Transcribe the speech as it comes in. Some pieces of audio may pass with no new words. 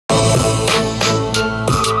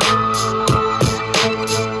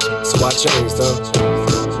Times changed, huh?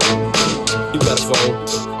 You got a phone.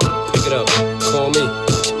 Pick it up. Call me.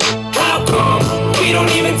 How come we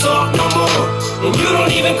don't even talk no more? And you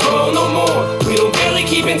don't even call no more. We don't barely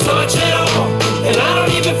keep in touch at all. And I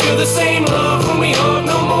don't even feel the same love when we hug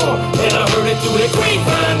no more. And I heard it through the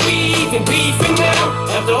grapevine, we even beefing now.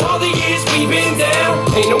 After all the years we've been down,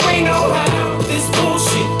 ain't no way, no how. This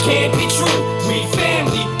bullshit can't be true. We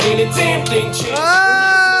family, ain't a damn thing changed.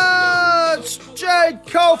 It's Jade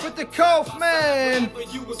Culph at the Culphman.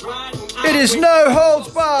 It is no holds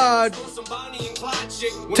barred.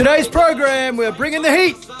 Today's program, we're bringing the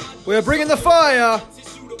heat. We're bringing the fire.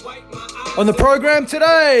 On the program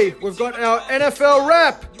today, we've got our NFL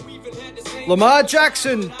wrap. Lamar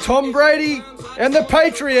Jackson, Tom Brady, and the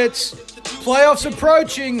Patriots. Playoffs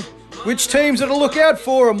approaching. Which teams are to look out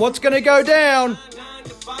for and what's going to go down.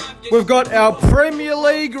 We've got our Premier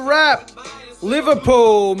League wrap.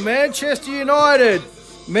 Liverpool, Manchester United,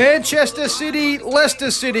 Manchester City,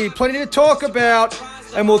 Leicester City. Plenty to talk about.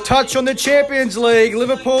 And we'll touch on the Champions League.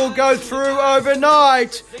 Liverpool go through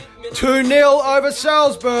overnight. 2-0 over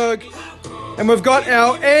Salzburg. And we've got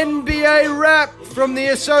our NBA wrap from the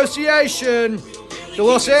association. The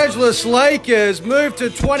Los Angeles Lakers move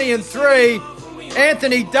to 20-3.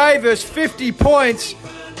 Anthony Davis, 50 points.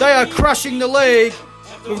 They are crushing the league.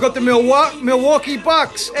 We've got the Milwaukee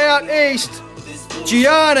Bucks out east.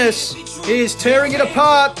 Giannis is tearing it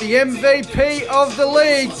apart. The MVP of the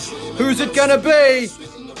league. Who's it going to be?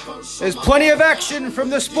 There's plenty of action from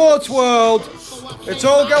the sports world. It's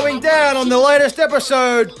all going down on the latest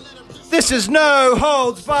episode. This is No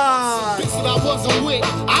Holds Barred. That I wasn't with,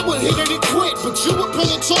 I would hit it and quit, but you would pull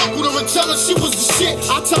and talk with her and tell her she was the shit.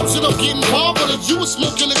 I told you I'm getting hard with her. You was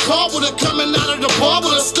smoking the car with her, coming out of the bar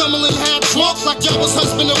with her, stumbling half drunk like y'all was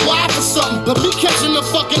husband and wife or something. But me catching the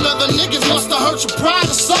fucking other niggas must have hurt your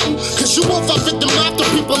pride or something. Cause you won't fuck with them after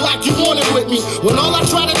people like you wanted with me. When all I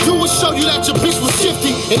try to do is show you that your bitch was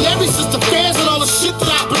shifty. And every sister fans and all the shit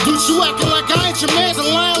that I produce, you acting like I ain't your man's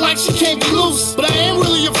and lying like she can't be loose. But I ain't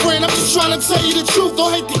really your friend, I'm just trying to tell you the truth.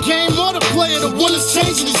 Don't hate the game or the player. The one that's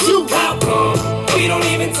changing is you. How come we don't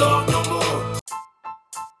even talk no more?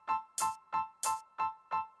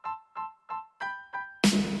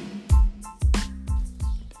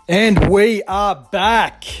 And we are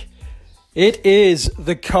back. It is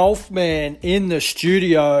the Culphman in the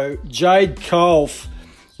studio. Jade Culph,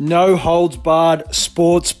 No Holds Barred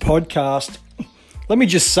Sports Podcast. Let me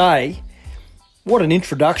just say, what an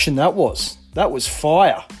introduction that was. That was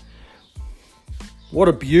fire. What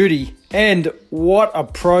a beauty. And what a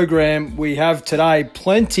program we have today.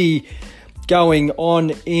 Plenty going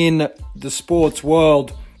on in the sports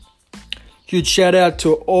world. Huge shout out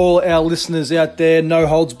to all our listeners out there. No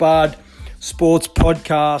Holds Barred Sports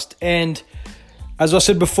Podcast. And as I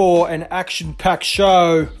said before, an action-packed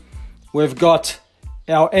show. We've got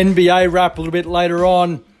our NBA wrap a little bit later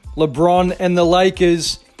on. Lebron and the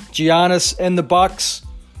Lakers. Giannis and the Bucks.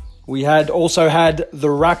 We also had the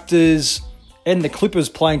Raptors and the Clippers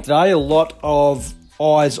playing today. A lot of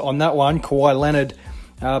eyes on that one. Kawhi Leonard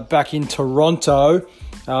back in Toronto.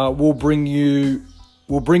 We'll bring you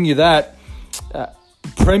that.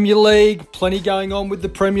 Premier League, plenty going on with the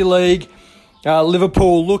Premier League.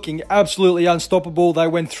 Liverpool looking absolutely unstoppable. They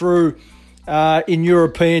went through in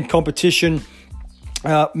European competition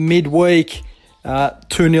midweek,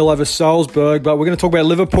 2-0 over Salzburg. But we're going to talk about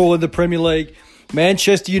Liverpool in the Premier League.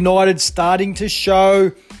 Manchester United starting to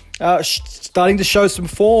show some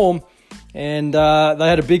form, and they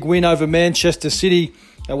had a big win over Manchester City.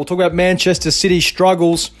 We'll talk about Manchester City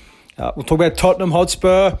struggles. We'll talk about Tottenham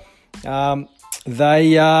Hotspur.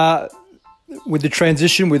 They with the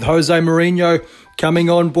transition with Jose Mourinho coming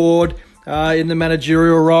on board in the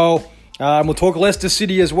managerial role. And we'll talk Leicester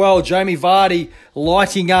City as well. Jamie Vardy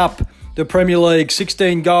lighting up the Premier League.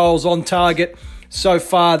 16 goals on target so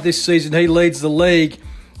far this season. He leads the league.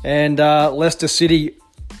 And Leicester City,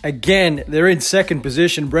 again, they're in second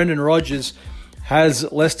position. Brendan Rodgers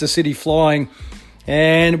has Leicester City flying.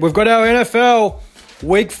 And we've got our NFL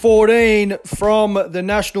Week 14 from the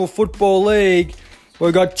National Football League.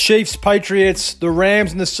 We've got Chiefs, Patriots, the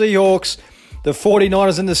Rams and the Seahawks, the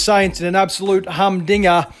 49ers and the Saints in an absolute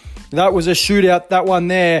humdinger. That was a shootout, that one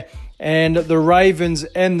there. And the Ravens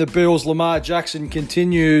and the Bills. Lamar Jackson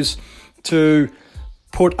continues to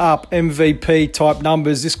put up MVP-type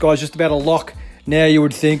numbers. This guy's just about a lock now, you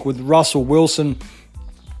would think, with Russell Wilson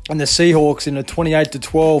and the Seahawks in a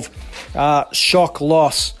 28-12 shock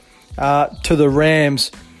loss to the Rams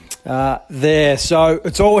there. So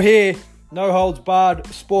it's all here. No Holds Barred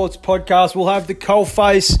Sports Podcast. We'll have the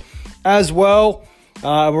CULPHFACE as well.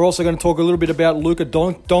 We're also going to talk a little bit about Luka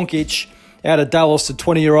Doncic out of Dallas, the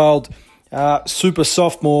 20-year-old super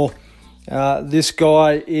sophomore. This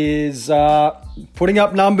guy is putting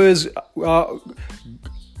up numbers,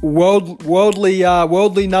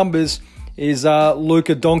 worldly numbers, is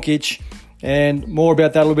Luka Doncic, and more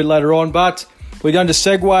about that a little bit later on. But we're going to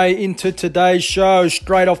segue into today's show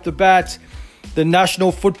straight off the bat. The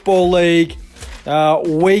National Football League,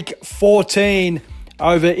 Week 14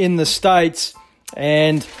 over in the States,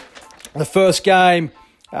 and the first game,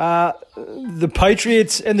 the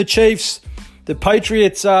Patriots and the Chiefs. The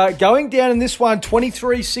Patriots going down in this one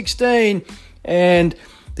 23-16, and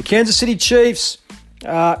the Kansas City Chiefs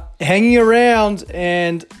hanging around,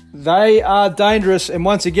 and they are dangerous. And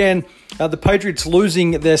once again, the Patriots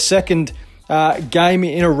losing their second game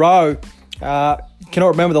in a row. Cannot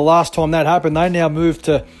remember the last time that happened. They now moved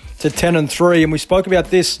to 10-3, and we spoke about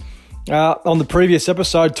this on the previous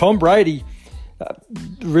episode. Tom Brady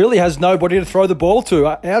really has nobody to throw the ball to.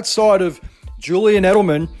 Outside of Julian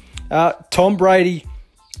Edelman, Tom Brady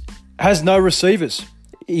has no receivers.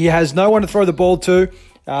 He has no one to throw the ball to.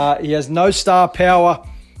 He has no star power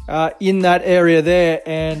in that area there.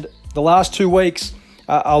 And the last 2 weeks,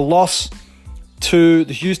 a loss to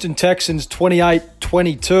the Houston Texans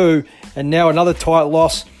 28-22, and now another tight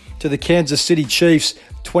loss to the Kansas City Chiefs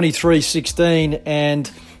 23-16.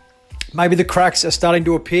 And maybe the cracks are starting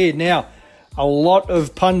to appear now. A lot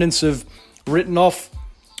of pundits have written off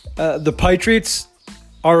the Patriots.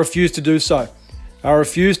 I refuse to do so. I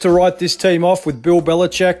refuse to write this team off with Bill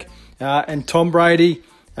Belichick and Tom Brady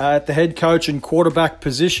at the head coach and quarterback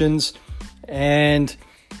positions. And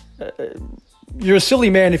you're a silly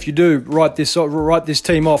man if you do write this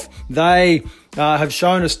team off. They have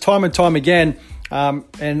shown us time and time again,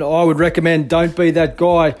 and I would recommend don't be that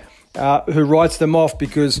guy who writes them off,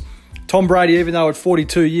 because Tom Brady, even though at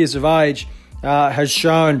 42 years of age, has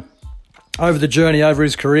shown over the journey, over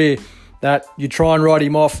his career, that you try and write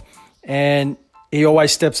him off, and he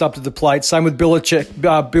always steps up to the plate. Same with Bill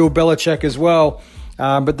Belichick as well.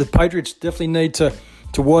 But the Patriots definitely need to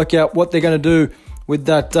work out what they're going to do with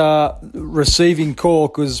that receiving core,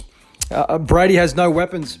 because Brady has no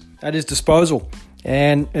weapons at his disposal,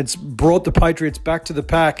 and it's brought the Patriots back to the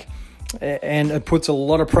pack, and it puts a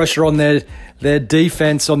lot of pressure on their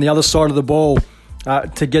defense on the other side of the ball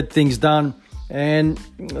to get things done. And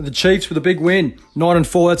the Chiefs with a big win,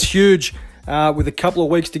 9-4. That's huge. With a couple of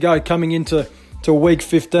weeks to go, coming into Week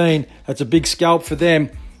 15, that's a big scalp for them,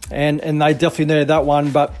 and they definitely needed that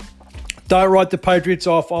one. But don't write the Patriots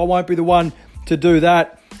off. I won't be the one to do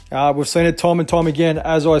that. We've seen it time and time again,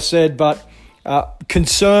 as I said. But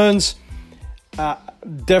concerns,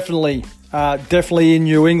 definitely in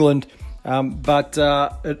New England. But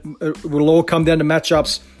it will all come down to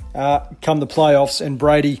matchups come the playoffs, and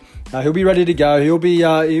Brady, he'll be ready to go. He'll be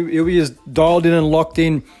as dialed in and locked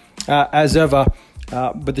in as ever.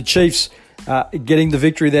 But the Chiefs getting the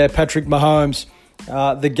victory there. Patrick Mahomes,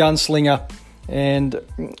 the gunslinger, and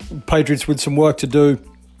Patriots with some work to do.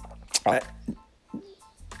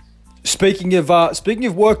 Speaking of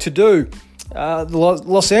work to do, the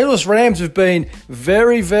Los Angeles Rams have been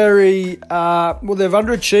very, very they've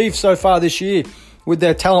underachieved so far this year with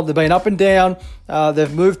their talent. They've been up and down.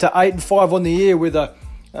 They've moved to 8-5 on the year with a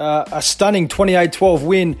stunning 28-12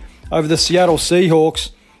 win over the Seattle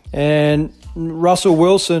Seahawks. And Russell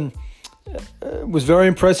Wilson was very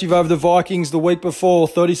impressive over the Vikings the week before,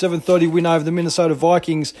 37-30 win over the Minnesota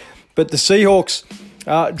Vikings. But the Seahawks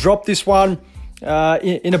dropped this one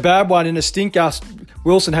in a bad one, in a stinker.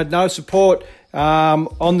 Wilson had no support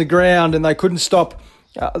on the ground, and they couldn't stop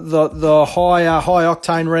the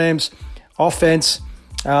high-octane Rams offense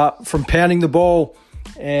from pounding the ball.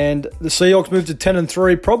 And the Seahawks moved to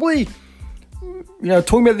 10-3. Probably,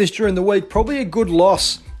 talking about this during the week, probably a good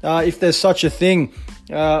loss, if there's such a thing,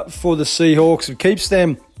 for the Seahawks. It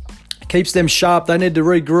keeps them sharp. They need to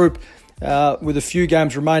regroup with a few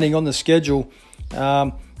games remaining on the schedule.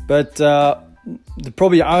 But the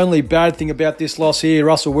probably only bad thing about this loss here,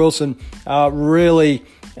 Russell Wilson really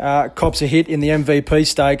cops a hit in the MVP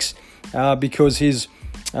stakes because his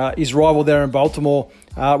rival there in Baltimore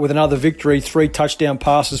with another victory, 3 touchdown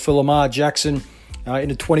passes for Lamar Jackson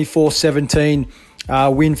in a 24-17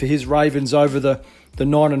 win for his Ravens over the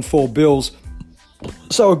 9-4 Bills.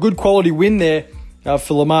 So a good quality win there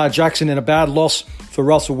for Lamar Jackson, and a bad loss for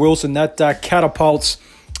Russell Wilson. That catapults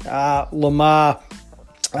Lamar.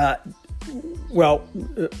 I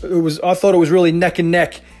thought it was really neck and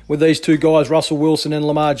neck with these two guys, Russell Wilson and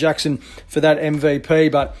Lamar Jackson, for that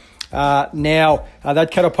MVP. But now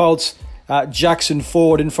that catapults Jackson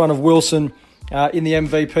forward in front of Wilson in the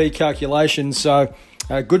MVP calculation. So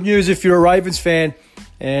good news if you're a Ravens fan,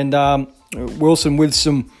 and Wilson with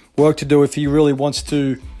some work to do if he really wants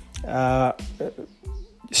to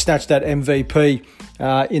snatch that MVP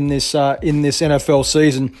in this NFL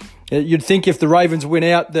season. You'd think if the Ravens win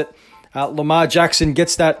out that Lamar Jackson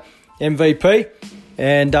gets that MVP.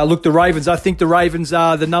 And look, I think the Ravens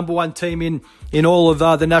are the number one team in all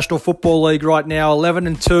of the National Football League right now.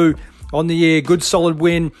 11-2 on the year. Good solid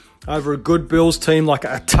win over a good Bills team, like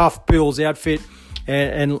a tough Bills outfit.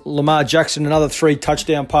 And Lamar Jackson, another 3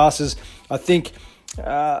 touchdown passes. I think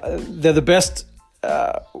they're the best,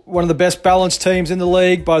 one of the best balanced teams in the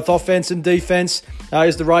league, both offense and defense,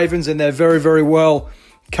 is the Ravens, and they're very, very well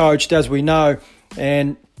coached, as we know.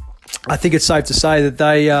 And I think it's safe to say that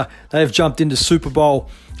they have jumped into Super Bowl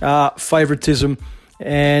favoritism,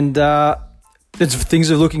 and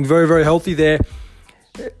things are looking very, very healthy there.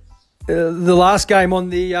 The last game on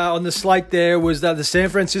the slate there was the San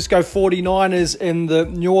Francisco 49ers and the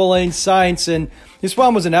New Orleans Saints, and this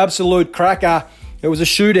one was an absolute cracker. It was a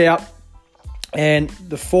shootout, and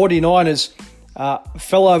the 49ers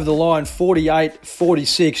fell over the line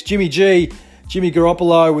 48-46. Jimmy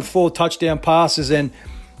Garoppolo with 4 touchdown passes, and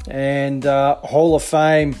Hall of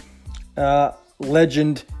Fame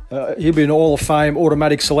legend. He'll be an Hall of Fame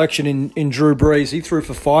automatic selection in Drew Brees. He threw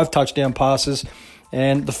for 5 touchdown passes,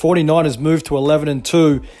 and the 49ers moved to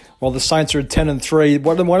 11-2, while the Saints are at 10-3.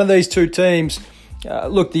 One of these two teams,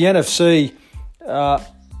 look, the NFC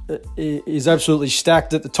is absolutely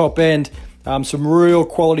stacked at the top end. Some real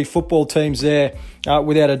quality football teams there,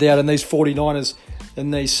 without a doubt, and these 49ers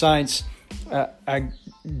and these Saints are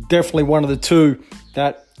definitely one of the two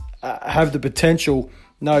that have the potential,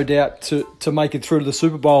 no doubt, to make it through to the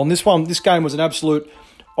Super Bowl. And this game was an absolute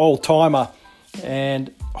all-timer,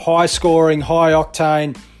 and high-scoring,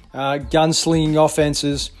 high-octane, gunslinging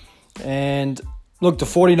offenses. And look, the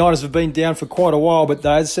 49ers have been down for quite a while, but as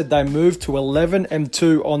I said, they moved to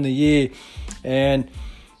 11-2 on the year. And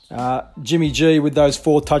Jimmy G with those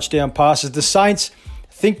 4 touchdown passes. The Saints,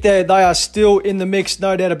 think they are still in the mix,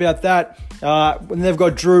 no doubt about that. When they've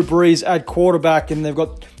got Drew Brees at quarterback, and they've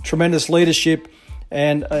got tremendous leadership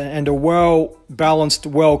and a well-balanced,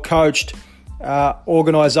 well-coached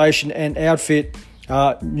organisation and outfit.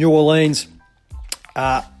 New Orleans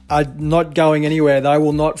are not going anywhere. They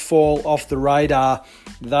will not fall off the radar.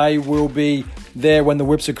 They will be there when the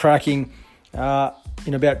whips are cracking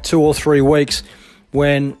in about 2 or 3 weeks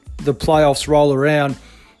when the playoffs roll around.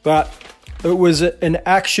 But it was an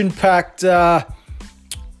action-packed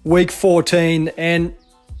Week 14, and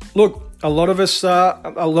look, a lot of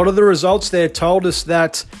the results there told us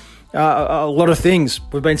that a lot of things.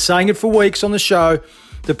 We've been saying it for weeks on the show.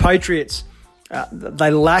 The Patriots,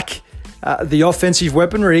 they lack the offensive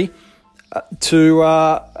weaponry to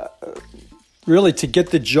get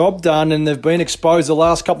the job done, and they've been exposed the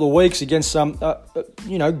last couple of weeks against some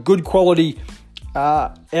good quality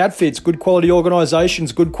outfits, good quality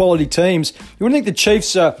organisations, good quality teams. You wouldn't think the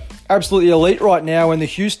Chiefs are absolutely elite right now, and the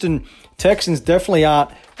Houston Texans definitely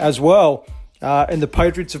aren't as well. And the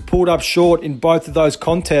Patriots have pulled up short in both of those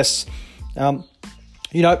contests. The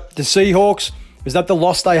Seahawks, is that the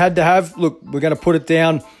loss they had to have? Look, we're going to put it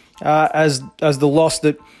down as the loss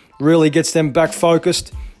that really gets them back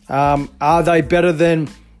focused. Are they better than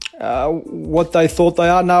what they thought they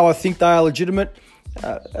are? No, I think they are legitimate.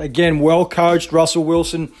 Again, well coached, Russell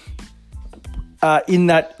Wilson in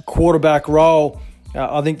that quarterback role.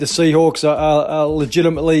 I think the Seahawks are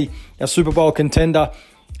legitimately a Super Bowl contender.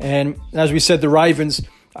 And as we said, the Ravens,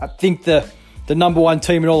 I think the number one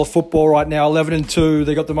team in all of football right now, 11-2.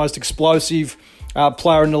 They got the most explosive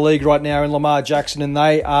player in the league right now in Lamar Jackson, and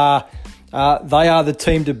they are the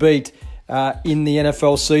team to beat in the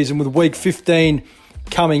NFL season. With Week 15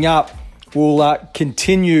 coming up, we'll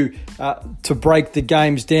continue to break the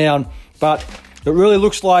games down. But it really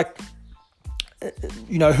looks like,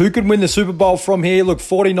 who can win the Super Bowl from here? Look,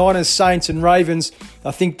 49ers, Saints, and Ravens, I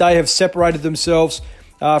think they have separated themselves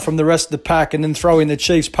from the rest of the pack, and then throw in the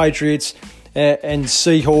Chiefs, Patriots, and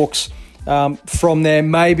Seahawks from there.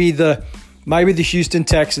 Maybe the Houston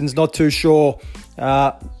Texans, not too sure.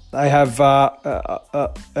 They have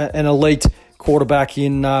an elite quarterback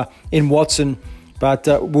in Watson, but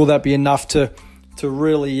will that be enough to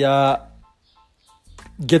really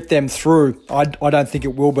get them through? I don't think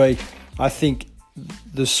it will be. I think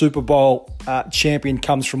the Super Bowl champion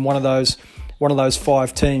comes from one of those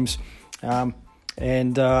 5 teams.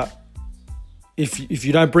 And if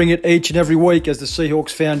you don't bring it each and every week, as the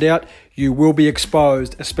Seahawks found out, you will be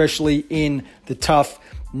exposed, especially in the tough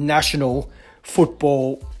National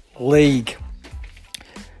Football League.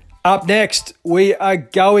 Up next, we are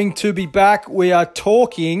going to be back. We are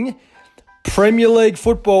talking Premier League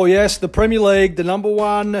football. Yes, the Premier League, the number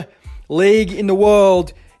one league in the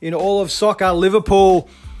world in all of soccer. Liverpool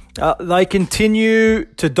They continue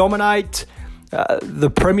to dominate the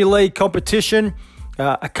Premier League competition.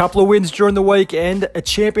 A couple of wins during the week and a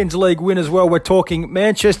Champions League win as well. We're talking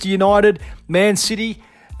Manchester United, Man City,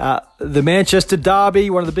 the Manchester Derby,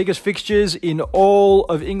 one of the biggest fixtures in all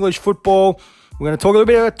of English football. We're going to talk a little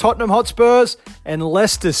bit about Tottenham Hotspurs and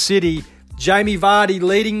Leicester City. Jamie Vardy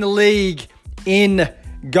leading the league in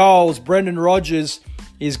goals. Brendan Rodgers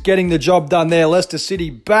is getting the job done there. Leicester City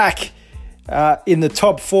back in the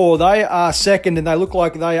top four. They are second, and they look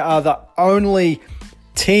like they are the only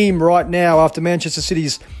team right now after Manchester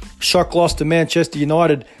City's shock loss to Manchester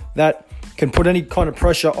United that can put any kind of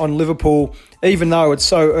pressure on Liverpool, even though it's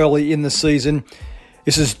so early in the season.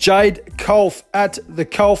 This is Jade Culph at the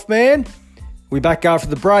Culphman. We're back after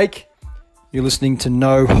the break. You're listening to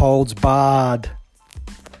No Holds Barred.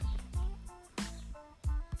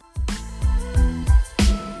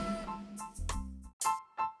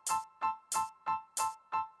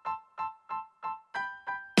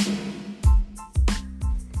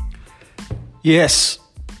 Yes,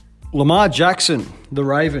 Lamar Jackson, the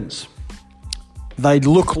Ravens. They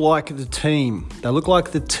look like the team. They look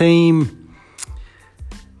like the team,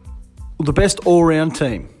 the best all-round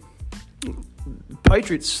team.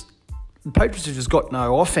 Patriots have just got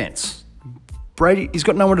no offense. Brady, he's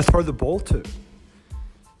got no one to throw the ball to.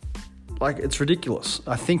 Like, it's ridiculous.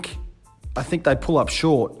 I think they pull up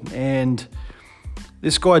short. And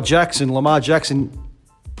this guy Jackson, Lamar Jackson,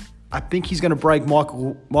 I think he's going to break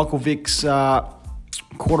Michael Vick's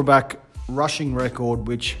quarterback rushing record,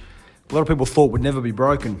 which a lot of people thought would never be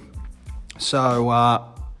broken.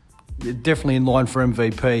 So definitely in line for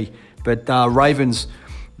MVP. But Ravens,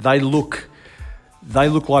 they look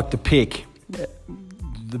like the pick.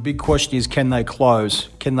 The big question is, can they close?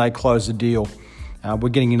 Can they close the deal? We're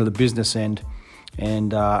getting into the business end,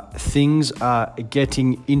 and things are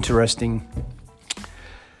getting interesting.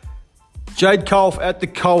 Jade Culph at the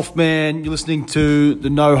Culphman. You're listening to the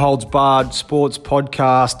No Holds Barred Sports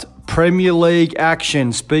Podcast. Premier League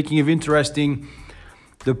action. Speaking of interesting,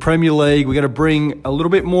 the Premier League, we're going to bring a little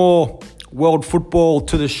bit more world football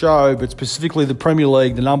to the show, but specifically the Premier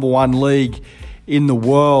League, the number one league in the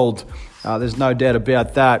world. There's no doubt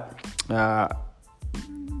about that.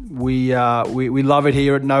 We love it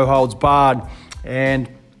here at No Holds Barred. And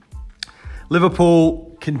Liverpool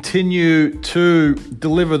continue to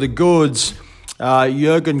deliver the goods.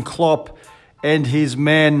 Jurgen Klopp and his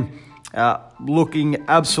men looking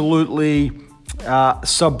absolutely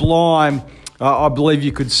sublime, I believe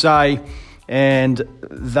you could say. And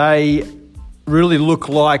they really look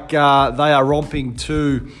like they are romping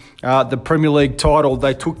to the Premier League title.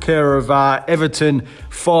 They took care of Everton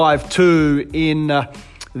 5-2 in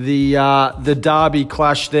the derby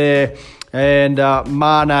clash there. And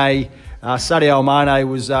Sadio Mane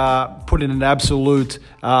was put in an absolute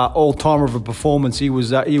all-timer of a performance. He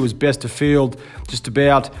was best of field just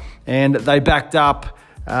about, and they backed up.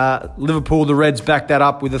 Liverpool, the Reds backed that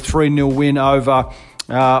up with a 3-0 win over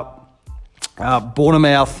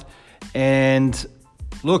Bournemouth. And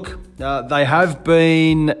look, they have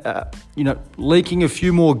been leaking a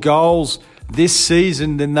few more goals this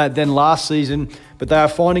season than last season, but they are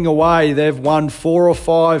finding a way. They've won 4 or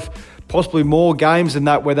 5, possibly more games than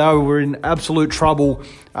that, where they were in absolute trouble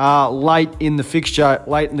late in the fixture,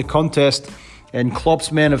 late in the contest, and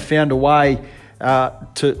Klopp's men have found a way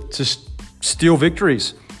to steal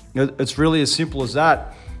victories. It's really as simple as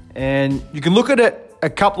that. And you can look at it a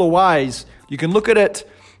couple of ways. You can look at it,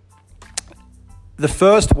 the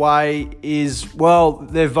first way is, well,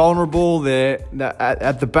 they're vulnerable. They're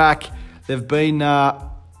at the back. They've been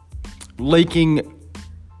leaking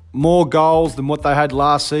more goals than what they had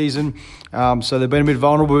last season. So they've been a bit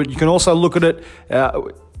vulnerable. But you can also look at it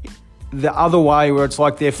the other way, where it's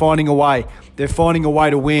like they're finding a way. They're finding a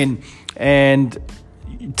way to win. And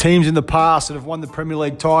teams in the past that have won the Premier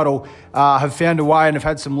League title have found a way and have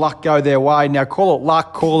had some luck go their way. Now, call it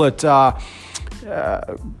luck, call it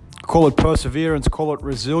perseverance, call it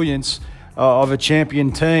resilience of a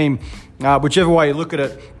champion team. Whichever way you look at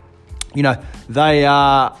it, they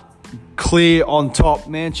are clear on top.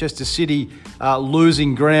 Manchester City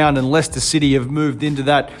losing ground, and Leicester City have moved into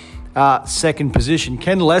that second position.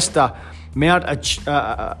 Can Leicester mount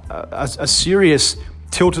a serious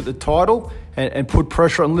tilt at the title and put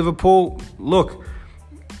pressure on Liverpool? Look,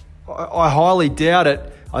 I highly doubt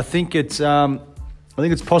it. I think it's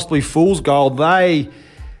possibly fool's gold. They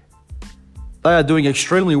are doing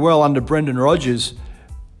extremely well under Brendan Rodgers,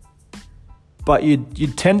 but you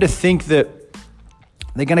tend to think that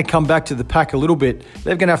they're going to come back to the pack a little bit.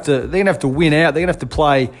 They're going to have to win out. They're going to have to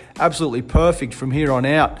play absolutely perfect from here on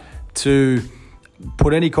out to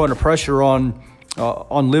put any kind of pressure on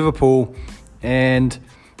on Liverpool. And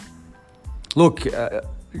look,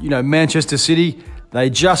 Manchester City, they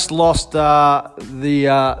just lost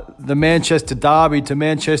the Manchester derby to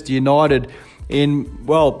Manchester United in,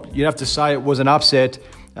 well, you'd have to say it was an upset.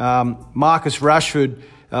 Marcus Rashford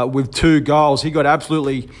with 2 goals. He got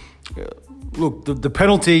absolutely... Look, the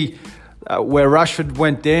penalty where Rashford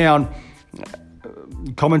went down,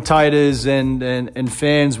 commentators and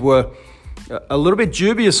fans were a little bit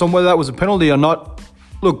dubious on whether that was a penalty or not.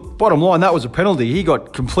 Look, bottom line, that was a penalty. He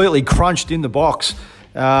got completely crunched in the box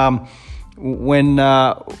when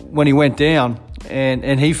he went down,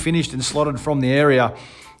 and he finished and slotted from the area.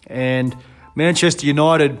 And Manchester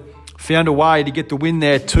United found a way to get the win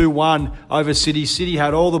there, 2-1 over City. City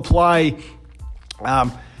had all the play,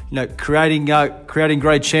 creating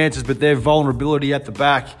great chances, but their vulnerability at the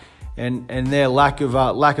back and their lack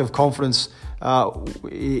of confidence at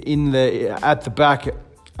the back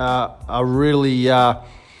are really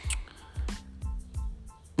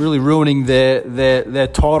ruining their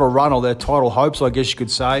title run, or their title hopes, I guess you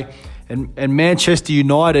could say. And Manchester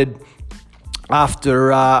United, after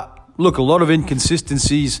a lot of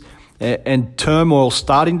inconsistencies and turmoil,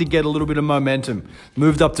 starting to get a little bit of momentum,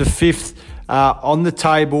 moved up to 5th on the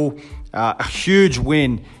table. A huge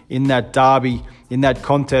win in that derby, in that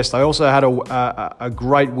contest. They also had a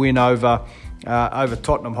great win over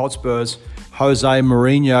Tottenham Hotspurs. Jose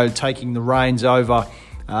Mourinho taking the reins over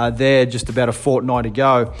there just about a fortnight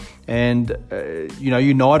ago, and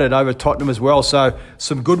United over Tottenham as well. So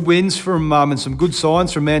some good wins from and some good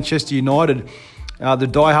signs from Manchester United. The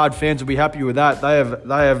diehard fans will be happy with that. They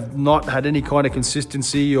have not had any kind of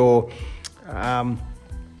consistency or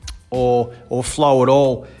flow at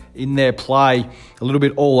all in their play, a little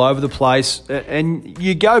bit all over the place. And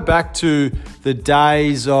you go back to the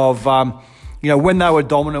days of when they were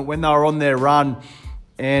dominant, when they were on their run,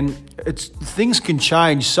 and things can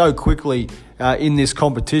change so quickly in this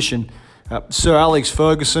competition. Sir Alex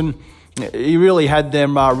Ferguson, he really had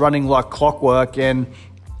them running like clockwork. And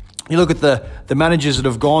you look at the managers that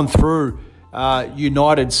have gone through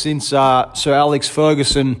United since Sir Alex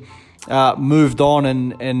Ferguson moved on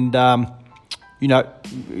and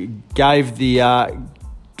gave the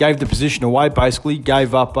position away, basically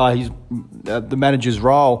gave up the manager's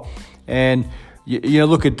role. And you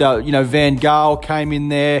look at Van Gaal came in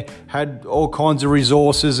there, had all kinds of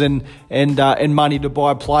resources and money to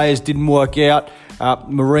buy players, didn't work out.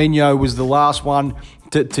 Mourinho was the last one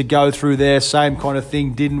to go through there, same kind of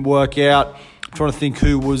thing, didn't work out. I'm trying to think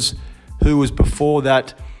who was before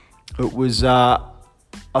that. It was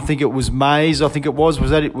I think it was Mays. I think it was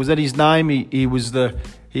that his name? He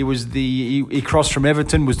crossed from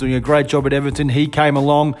Everton, was doing a great job at Everton. He came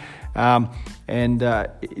along, and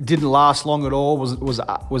it didn't last long at all. Was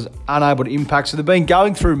unable to impact. So they've been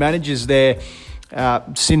going through managers there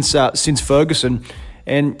since Ferguson,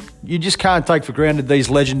 and you just can't take for granted these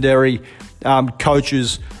legendary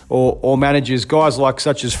coaches or managers, guys like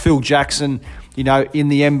such as Phil Jackson, in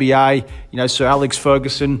the NBA, Sir Alex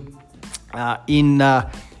Ferguson. In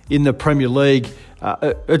the Premier League,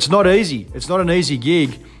 it's not easy. It's not an easy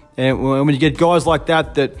gig, and when you get guys like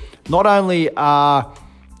that not only are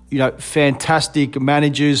fantastic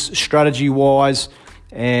managers strategy-wise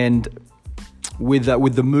and with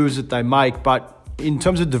the moves that they make, but in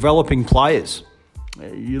terms of developing players,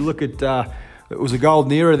 you look at it was a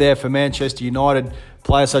golden era there for Manchester United.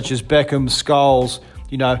 Players such as Beckham, Scholes,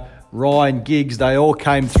 Ryan Giggs, they all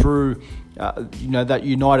came through. That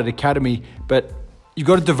United Academy, but you've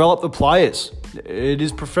got to develop the players. It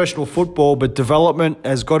is professional football, but development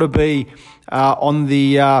has got to be on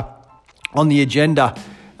the agenda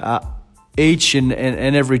each and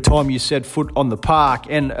every time you set foot on the park.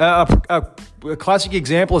 And a classic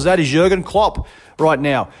example of that is Jurgen Klopp right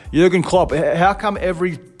now. Jurgen Klopp, how come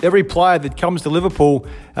every player that comes to Liverpool,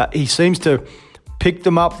 he seems to pick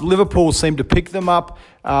them up? Liverpool seem to pick them up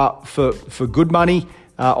for good money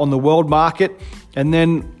on the world market, and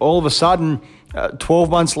then all of a sudden,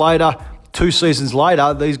 12 months later, 2 seasons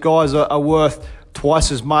later, these guys are worth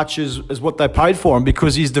twice as much as what they paid for them,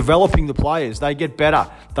 because he's developing the players. They get better,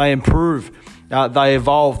 they improve, they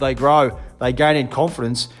evolve, they grow, they gain in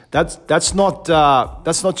confidence. That's not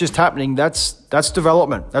just happening. That's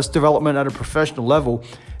development. That's development at a professional level,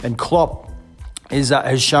 and Klopp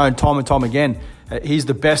has shown time and time again he's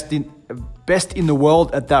the best in the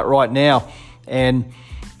world at that right now. And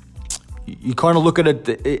you kind of look at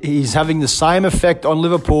it, he's having the same effect on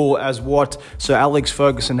Liverpool as what Sir Alex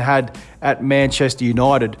Ferguson had at Manchester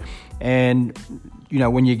United. And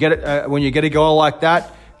when you get a guy like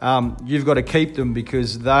that, you've got to keep them,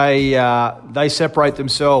 because they separate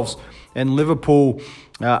themselves and Liverpool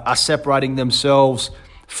are separating themselves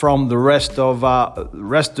from the rest of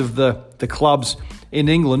the clubs in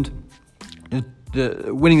England.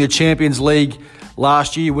 Winning the Champions League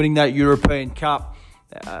last year, winning that European Cup,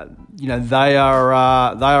 they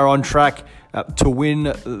are on track to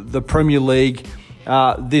win the Premier League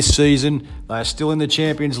this season. They are still in the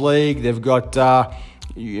Champions League. They've got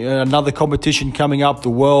another competition coming up, the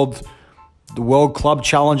World Club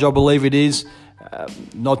Challenge, I believe it is.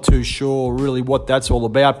 Not too sure really what that's all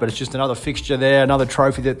about, but it's just another fixture there, another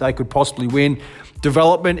trophy that they could possibly win.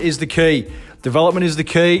 Development is the key.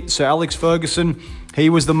 So Alex Ferguson, he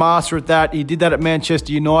was the master at that. He did that at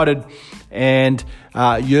Manchester United, and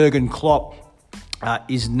Jurgen Klopp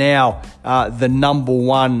is now the number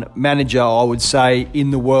one manager, I would say,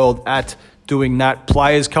 in the world at doing that.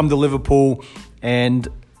 Players come to Liverpool and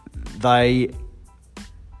they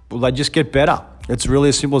just get better. It's really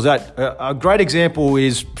as simple as that. A great example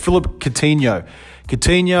is Philippe Coutinho.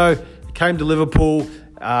 Coutinho came to Liverpool,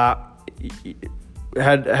 had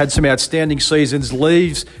some outstanding seasons,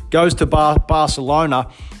 leaves, goes to Barcelona,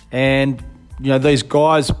 and these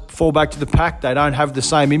guys fall back to the pack. They don't have the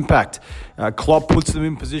same impact. Klopp puts them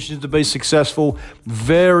in positions to be successful.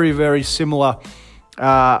 Very, very similar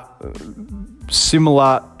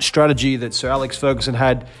strategy that Sir Alex Ferguson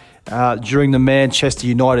had during the Manchester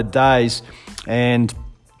United days. And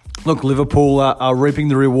look, Liverpool are reaping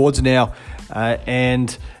the rewards now,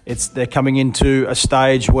 and they're coming into a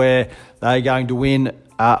stage where they're going to win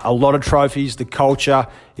a lot of trophies. The culture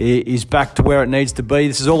is back to where it needs to be.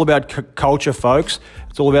 This is all about culture, folks.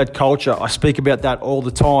 It's all about culture. I speak about that all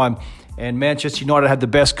the time. And Manchester United had the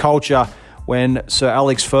best culture when Sir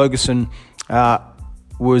Alex Ferguson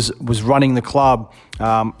was running the club.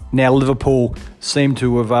 Now Liverpool seem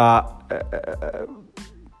to have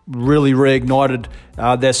really reignited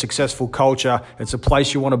their successful culture. It's a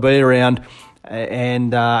place you want to be around,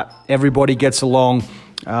 and everybody gets along.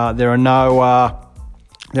 There are no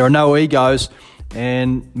egos,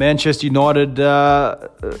 and Manchester United,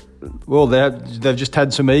 they've just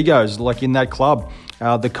had some egos like in that club.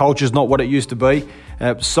 The culture's not what it used to be.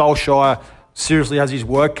 Solskjaer seriously has his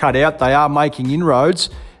work cut out. They are making inroads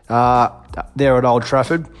there at Old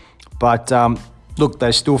Trafford, but look,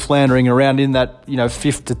 they're still floundering around in that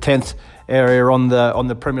 5th to 10th area on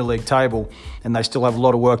the Premier League table, and they still have a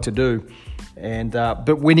lot of work to do. And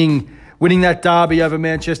but winning that derby over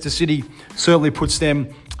Manchester City certainly pushes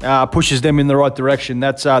them in the right direction.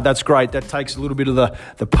 That's great. That takes a little bit of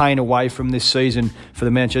the pain away from this season for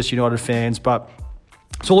the Manchester United fans. But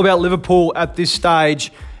it's all about Liverpool at this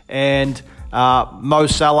stage, and Mo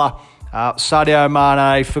Salah, Sadio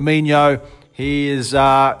Mane, Firmino. He's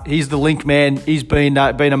the link man. He's been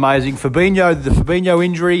amazing. The Fabinho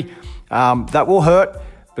injury, that will hurt,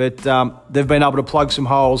 but they've been able to plug some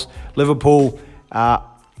holes. Liverpool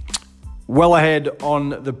well ahead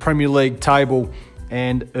on the Premier League table,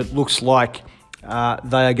 and it looks like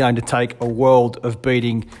they are going to take a world of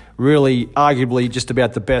beating, really arguably just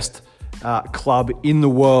about the best club in the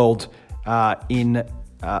world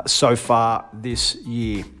so far this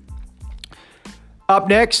year. Up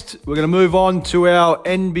next, we're going to move on to our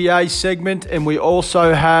NBA segment, and we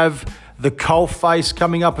also have the CULPHFACE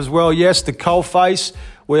coming up as well. Yes, the CULPHFACE.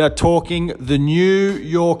 We are talking the New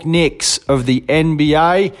York Knicks of the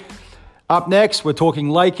NBA. Up next, we're talking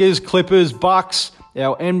Lakers, Clippers, Bucks,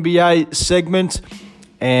 our NBA segment,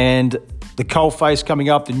 and the CULPHFACE coming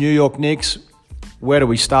up, the New York Knicks. Where do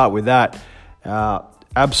we start with that?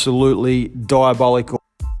 Absolutely diabolical.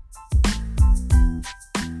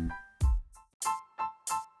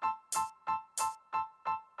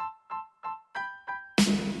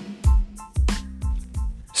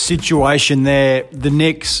 Situation there. The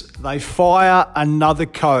Knicks, they fire another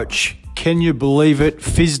coach. Can you believe it?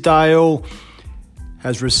 Fizdale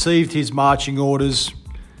has received his marching orders,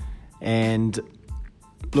 and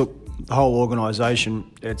look, the whole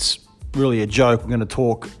organisation, it's really a joke. We're going to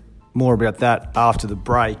talk more about that after the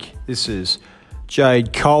break. This is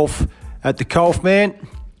Jade Culph at the Culphman.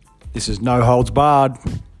 This is No Holds Barred.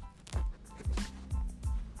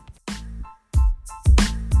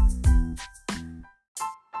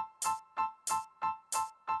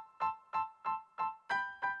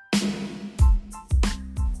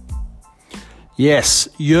 Yes,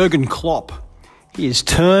 Jurgen Klopp. He has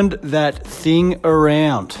turned that thing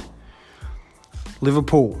around.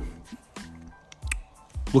 Liverpool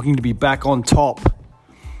looking to be back on top.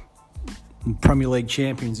 Premier League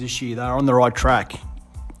champions this year. They're on the right track.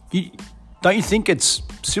 Don't you think it's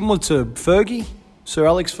similar to Fergie, Sir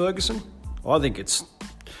Alex Ferguson? I think it's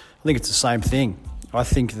the same thing. I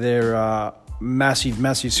think there are massive,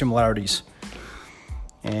 massive similarities.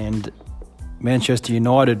 And Manchester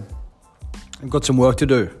United have got some work to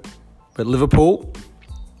do. But Liverpool,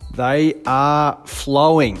 they are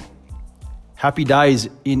flowing. Happy days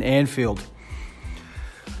in Anfield.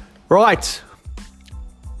 Right.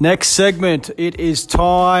 Next segment. It is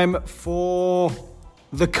time for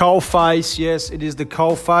the CULPHFACE. Yes, it is the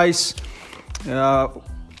CULPHFACE.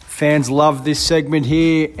 Fans love this segment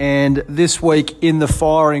here. And this week in the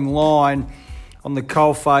firing line on the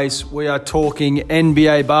CULPHFACE, we are talking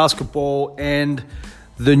NBA basketball and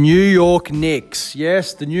the New York Knicks.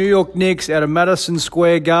 Yes, the New York Knicks out of Madison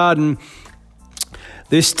Square Garden.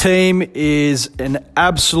 This team is an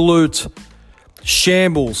absolute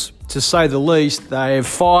shambles, to say the least. They have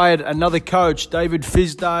fired another coach, David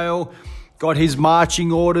Fizdale, got his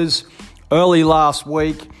marching orders early last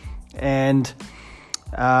week. And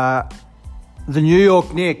the New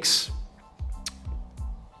York Knicks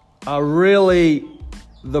are really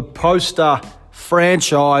the poster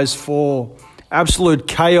franchise for absolute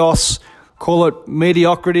chaos. Call it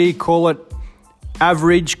mediocrity, call it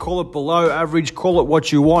average, call it below average, call it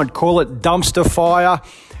what you want, call it dumpster fire.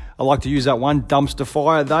 I like to use that one, dumpster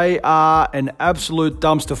fire. They are an absolute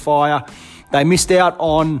dumpster fire. They missed out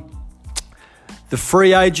on the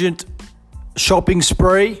free agent shopping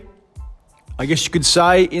spree, I guess you could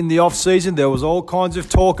say, in the off-season. There was all kinds of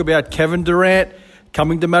talk about Kevin Durant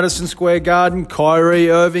coming to Madison Square Garden,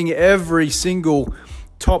 Kyrie Irving, every single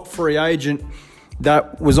top free agent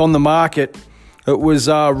that was on the market. It was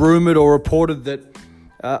rumoured or reported that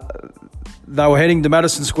they were heading to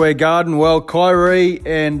Madison Square Garden. Well, Kyrie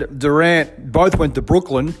and Durant both went to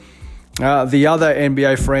Brooklyn, the other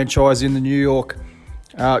NBA franchise in the New York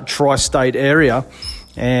tri-state area.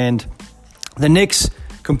 And the Knicks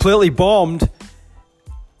completely bombed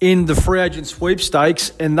in the free agent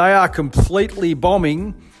sweepstakes, and they are completely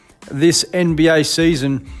bombing this NBA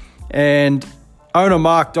season. And owner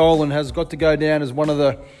Mark Dolan has got to go down as one of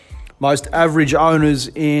the most average owners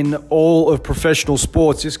in all of professional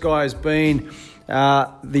sports. This guy has been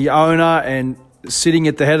the owner and sitting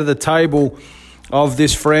at the head of the table of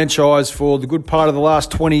this franchise for the good part of the last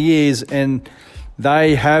 20 years, and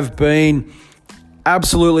they have been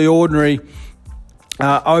absolutely ordinary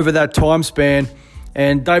over that time span.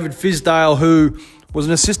 And David Fizdale, who was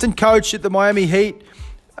an assistant coach at the Miami Heat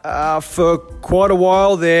for quite a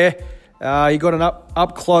while there, he got an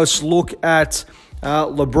up-close look at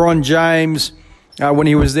LeBron James when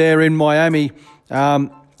he was there in Miami.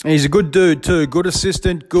 He's a good dude too, good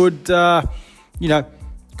assistant, good,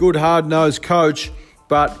 good hard-nosed coach.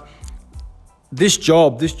 But this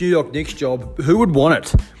job, this New York Knicks job, who would want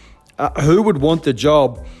it? Who would want the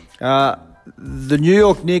job? The New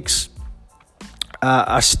York Knicks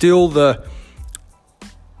are still the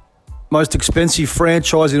most expensive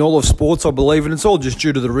franchise in all of sports, I believe, and it's all just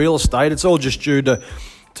due to the real estate. It's all just due to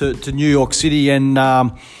New York City and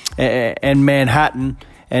Manhattan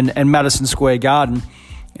and Madison Square Garden.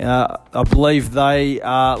 I believe they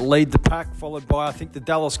lead the pack, followed by, I think, the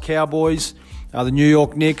Dallas Cowboys, the New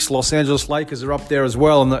York Knicks, Los Angeles Lakers are up there as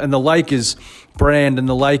well, and the Lakers brand and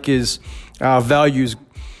the Lakers values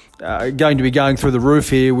going to be going through the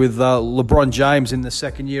roof here with LeBron James in the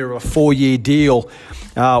second year of a 4-year deal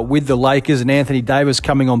with the Lakers, and Anthony Davis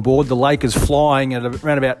coming on board. The Lakers flying at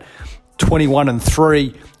around about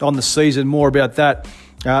 21-3 on the season. More about that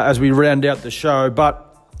as we round out the show.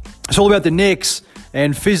 But it's all about the Knicks,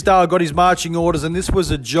 and Fizdale got his marching orders, and this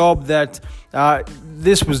was a job that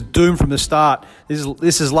this was doomed from the start.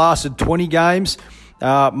 This has lasted 20 games.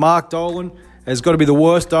 Mark Dolan has got to be the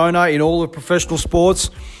worst owner in all of professional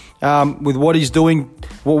sports. With what he's doing,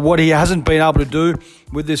 what he hasn't been able to do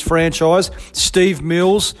with this franchise. Steve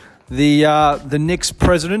Mills, the Knicks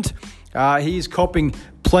president, he's copping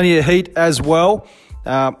plenty of heat as well.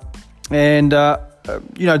 Dolan being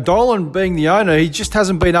the owner, he just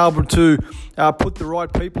hasn't been able to put the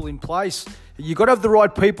right people in place. You've got to have the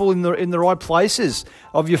right people in the right places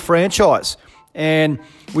of your franchise. And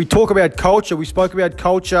we talk about culture. We spoke about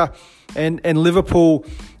culture and Liverpool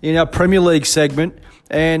in our Premier League segment.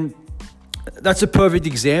 And that's a perfect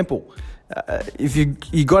example. If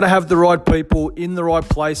you got to have the right people in the right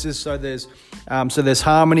places, so there's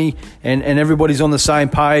harmony and everybody's on the same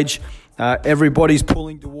page. Everybody's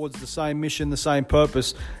pulling towards the same mission, the same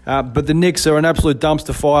purpose. But the Knicks are an absolute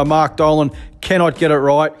dumpster fire. Mark Dolan cannot get it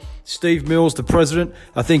right. Steve Mills, the president,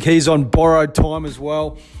 I think he's on borrowed time as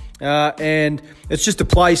well. And it's just a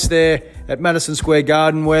place there at Madison Square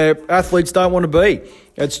Garden where athletes don't want to be.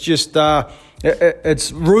 It's just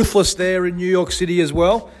it's ruthless there in New York City as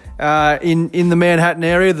well. In the Manhattan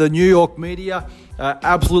area, the New York media,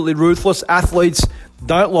 absolutely ruthless. Athletes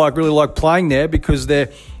don't really like playing there because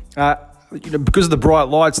they're because of the bright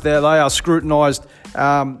lights there, they are scrutinised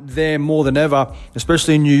there more than ever,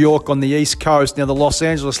 especially in New York on the East Coast. Now, the Los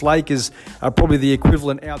Angeles Lakers are probably the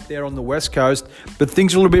equivalent out there on the West Coast, but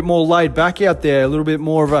things are a little bit more laid back out there, a little bit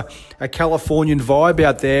more of a Californian vibe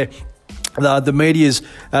out there. The media's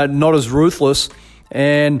not as ruthless,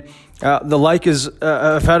 and the Lakers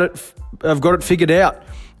have got it figured out,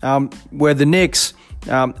 where the Knicks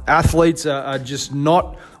athletes are just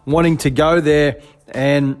not wanting to go there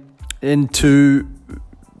and to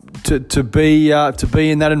be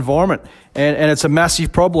in that environment, and it's a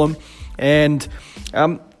massive problem. And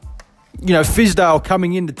Fizdale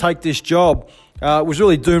coming in to take this job was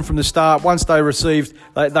really doomed from the start. Once they weren't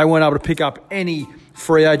able to pick up any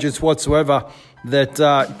free agents whatsoever that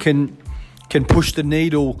can push the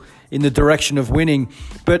needle in the direction of winning.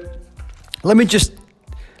 But let me just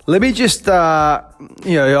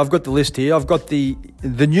I've got the list here. I've got the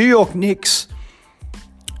New York Knicks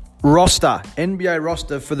roster, NBA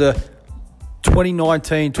roster for the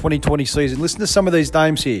 2019-2020 season. Listen to some of these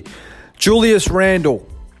names here. Julius Randle,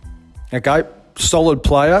 okay, solid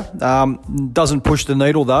player. Doesn't push the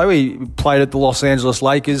needle though. He played at the Los Angeles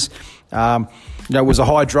Lakers. Was a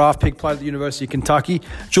high draft pick, played at the University of Kentucky.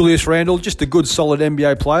 Julius Randle, just a good, solid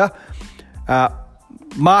NBA player.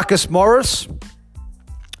 Marcus Morris,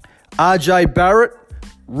 RJ Barrett,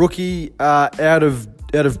 rookie out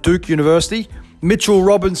of Duke University. Mitchell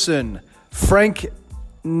Robinson, Frank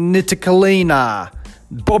Ntilikina,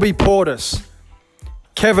 Bobby Portis,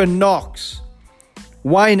 Kevin Knox,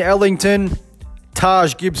 Wayne Ellington,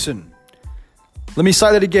 Taj Gibson. Let me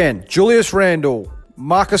say that again. Julius Randle,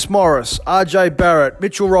 Marcus Morris, RJ Barrett,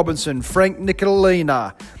 Mitchell Robinson, Frank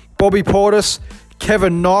Ntilikina, Bobby Portis,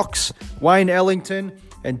 Kevin Knox, Wayne Ellington,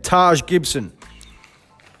 and Taj Gibson.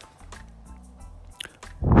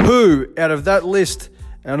 Who, out of that list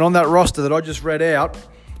and on that roster that I just read out,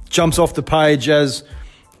 jumps off the page as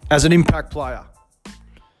an impact player?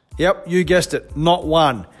 Yep, you guessed it. Not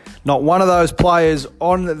one. Not one of those players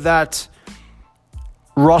on that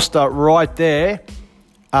roster right there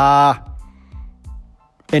are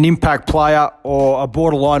an impact player or a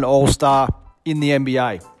borderline all-star in the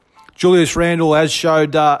NBA. Julius Randle has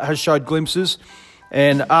showed glimpses,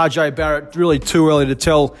 and RJ Barrett, really too early to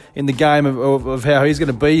tell in the game of how he's going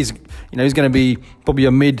to be. He's going to be probably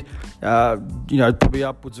a mid, probably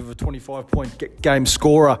upwards of a 25-point game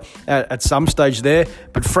scorer at some stage there.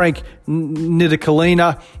 But Frank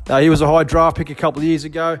Ntilikina, he was a high draft pick a couple of years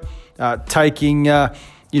ago, taking a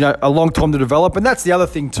long time to develop. And that's the other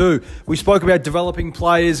thing too. We spoke about developing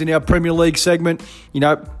players in our Premier League segment.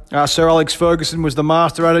 Sir Alex Ferguson was the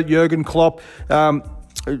master at it. Jurgen Klopp, has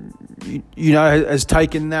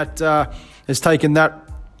taken that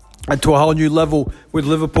to a whole new level with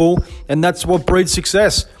Liverpool, and that's what breeds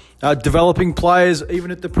success. Developing players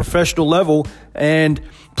even at the professional level, and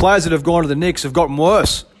players that have gone to the Knicks have gotten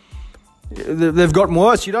worse. They've gotten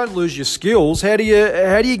worse. You don't lose your skills. How do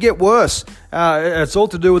you get worse? It's all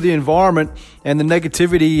to do with the environment and the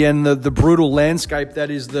negativity and the brutal landscape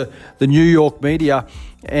that is the New York media.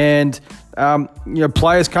 And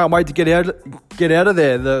players can't wait to get out of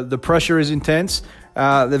there. The pressure is intense.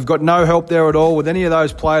 They've got no help there at all with any of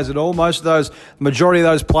those players at all. Majority of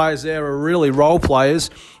those players there are really role players.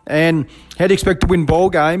 And how do you expect to win ball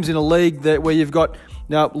games in a league where you've got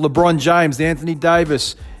LeBron James, Anthony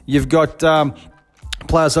Davis? You've got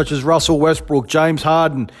players such as Russell Westbrook, James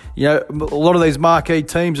Harden. A lot of these marquee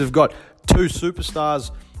teams have got two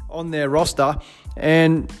superstars on their roster,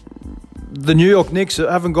 and the New York Knicks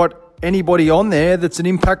haven't got anybody on there that's an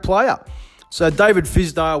impact player. So David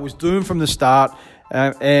Fizdale was doomed from the start,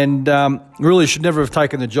 and really should never have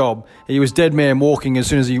taken the job. He was dead man walking as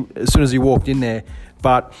soon as he walked in there.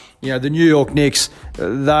 But the New York Knicks,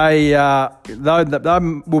 they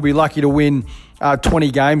will be lucky to win 20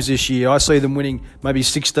 games this year. I see them winning maybe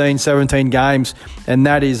 16, 17 games, and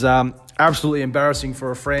that is absolutely embarrassing for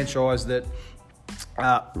a franchise that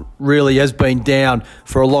really has been down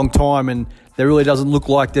for a long time, and there really doesn't look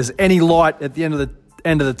like there's any light at the end of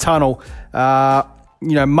the tunnel.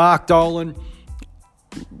 Mark Dolan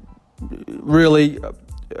really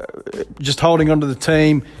just holding onto the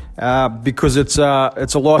team because it's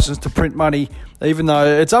a license to print money. Even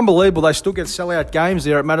though it's unbelievable, they still get sellout games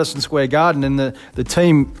there at Madison Square Garden, and the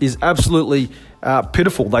team is absolutely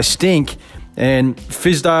pitiful. They stink, and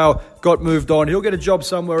Fizdale got moved on. He'll get a job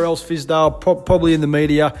somewhere else, Fizdale, probably in the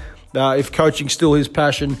media. If coaching's still his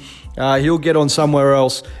passion, he'll get on somewhere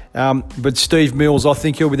else. But Steve Mills, I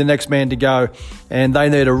think he'll be the next man to go, and they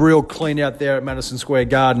need a real clean out there at Madison Square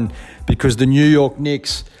Garden, because the New York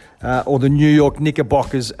Knicks, or the New York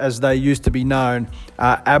Knickerbockers as they used to be known,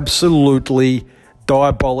 are absolutely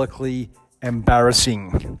diabolically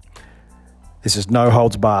embarrassing. This is No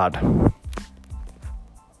Holds Barred.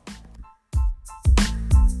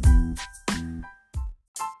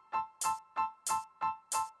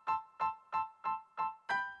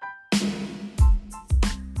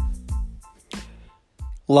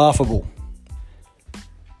 Laughable.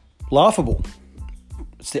 Laughable.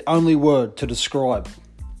 It's the only word to describe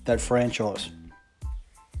that franchise.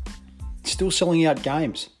 Still selling out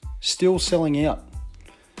games. Still selling out.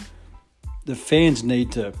 The fans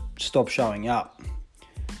need to stop showing up.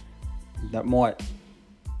 That might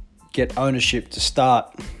get ownership to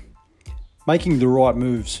start making the right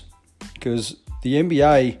moves, because the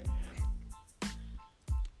NBA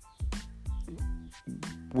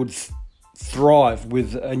would thrive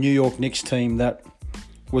with a New York Knicks team that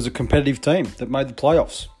was a competitive team that made the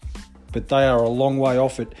playoffs. But they are a long way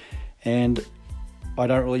off it, and I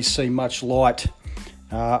don't really see much light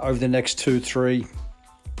over the next 2, 3,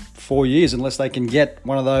 4 years unless they can get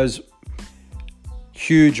one of those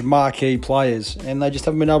huge marquee players, and they just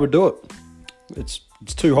haven't been able to do it. It's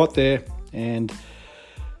too hot there, and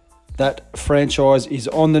that franchise is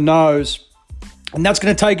on the nose. And that's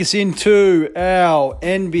going to take us into our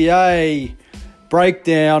NBA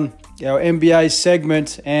breakdown, our NBA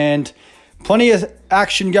segment, and plenty of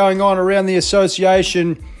action going on around the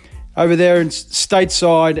association over there in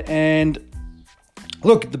stateside. And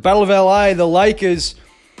look, the Battle of LA, the Lakers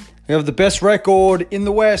have the best record in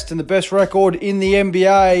the West and the best record in the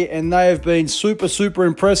NBA, and they have been super, super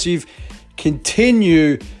impressive,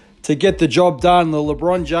 continue to get the job done. The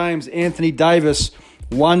LeBron James, Anthony Davis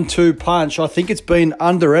 1-2 punch. I think it's been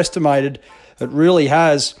underestimated. It really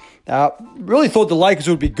has. Really thought the Lakers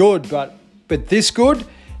would be good, but this good,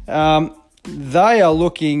 they are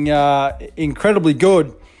looking incredibly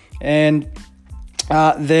good. And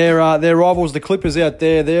their rivals, the Clippers out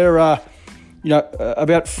there, they're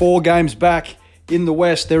about 4 games back in the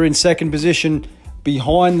West. They're in second position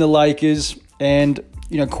behind the Lakers, and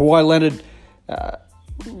Kawhi Leonard,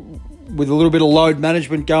 with a little bit of load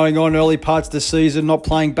management going on early parts of the season, not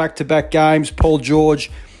playing back-to-back games. Paul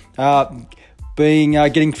George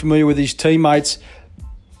getting familiar with his teammates.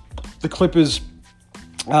 The Clippers,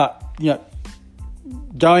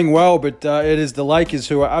 going well, but it is the Lakers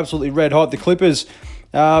who are absolutely red hot. The Clippers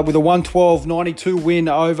with a 112-92 win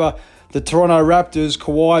over the Toronto Raptors.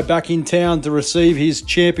 Kawhi back in town to receive his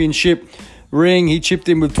championship ring. He chipped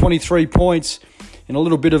in with 23 points in a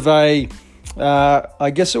little bit of a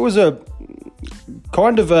I guess it was a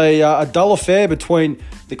kind of a dull affair between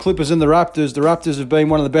the Clippers and the Raptors. The Raptors have been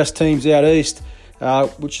one of the best teams out east,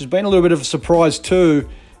 which has been a little bit of a surprise too,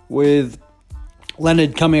 with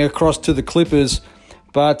Leonard coming across to the Clippers.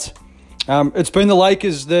 But it's been the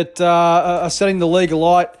Lakers that are setting the league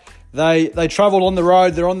alight. They travelled on the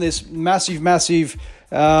road. They're on this massive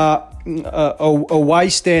away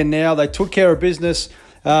stand now. They took care of business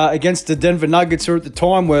against the Denver Nuggets, who at the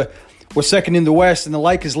time were second in the West, and the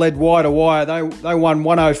Lakers led wire to wire. They won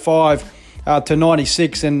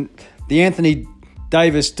 105-96, and the Anthony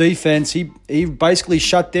Davis defense, he basically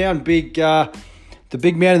shut down the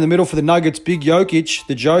big man in the middle for the Nuggets, Big Jokic,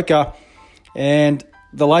 the Joker, and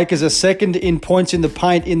the Lakers are second in points in the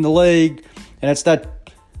paint in the league, and it's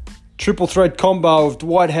that triple threat combo of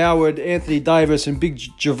Dwight Howard, Anthony Davis, and Big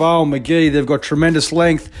JaVale McGee. They've got tremendous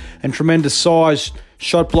length and tremendous size,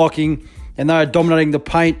 shot blocking, and they are dominating the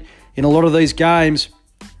paint in a lot of these games.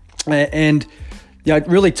 And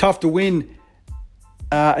really tough to win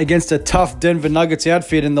against a tough Denver Nuggets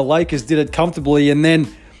outfit, and the Lakers did it comfortably. And then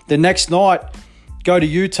the next night, go to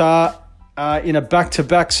Utah in a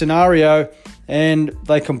back-to-back scenario, and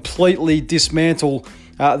they completely dismantle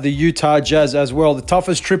the Utah Jazz as well. The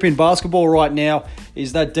toughest trip in basketball right now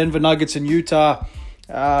is that Denver Nuggets and Utah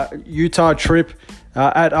trip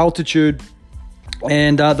at altitude.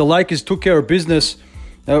 And the Lakers took care of business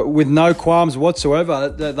with no qualms whatsoever.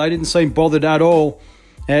 They didn't seem bothered at all.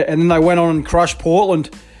 And then they went on and crushed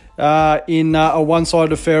Portland in a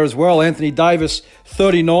one-sided affair as well. Anthony Davis,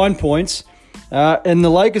 39 points. And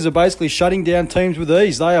the Lakers are basically shutting down teams with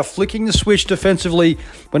ease. They are flicking the switch defensively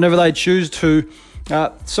whenever they choose to.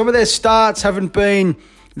 Some of their starts haven't been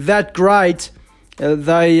that great. They've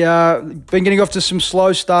been getting off to some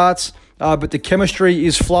slow starts, but the chemistry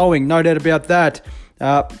is flowing, no doubt about that.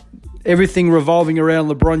 Everything revolving around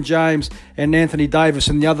LeBron James and Anthony Davis,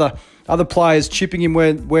 and the other players chipping in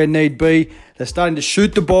where need be. They're starting to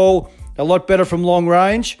shoot the ball a lot better from long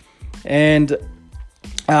range, and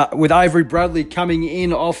with Avery Bradley coming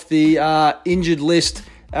in off the injured list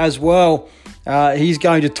as well, he's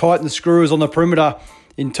going to tighten the screws on the perimeter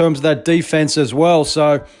in terms of that defense as well.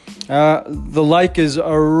 So the Lakers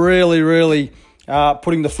are really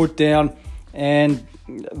putting the foot down and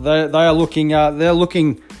they are looking. They're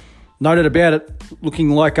looking, no doubt about it, looking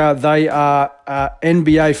like they are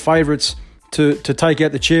NBA favourites to take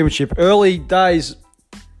out the championship. Early days,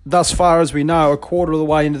 thus far as we know, a quarter of the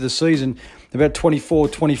way into the season, about 24,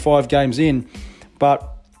 25 games in,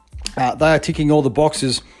 but they are ticking all the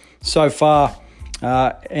boxes so far,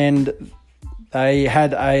 and they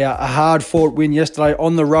had a hard-fought win yesterday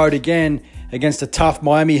on the road again against a tough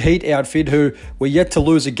Miami Heat outfit who were yet to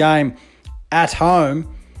lose a game at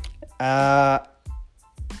home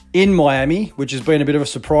in Miami, which has been a bit of a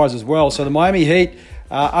surprise as well. So the Miami Heat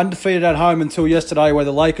undefeated at home until yesterday, where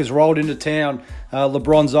the Lakers rolled into town,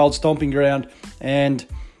 LeBron's old stomping ground, and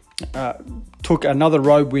took another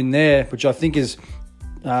road win there, which I think is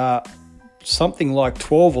something like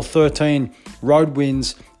 12 or 13 road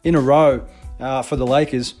wins in a row for the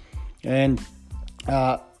Lakers. And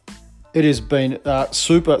it has been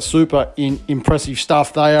super impressive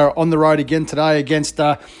stuff. They are on the road again today against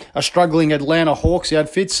a struggling Atlanta Hawks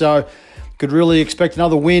outfit, so could really expect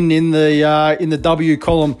another win in the W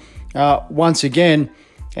column once again.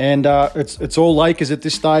 And it's all Lakers at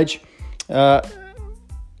this stage.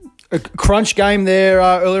 A crunch game there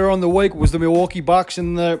earlier on the week was the Milwaukee Bucks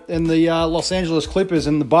and the Los Angeles Clippers,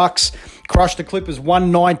 and the Bucks crushed the Clippers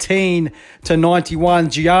 119-91.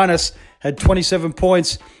 Giannis had 27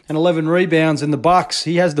 points and 11 rebounds, and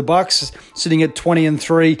he has the Bucks sitting at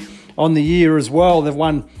 20-3 on the year as well. They've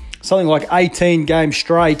won something like 18 games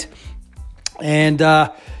straight, and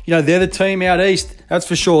they're the team out east, that's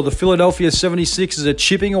for sure. The Philadelphia 76ers are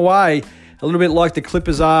chipping away a little bit like the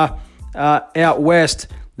Clippers are out west.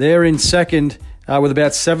 They're in second with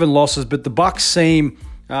about 7 losses, but the Bucks seem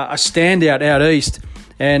a standout out east,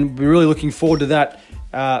 and we're really looking forward to that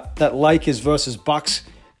Lakers versus Bucks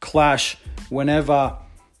clash whenever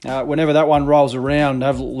that one rolls around.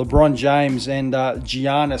 Have LeBron James and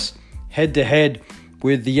Giannis head to head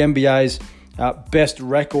with the NBA's best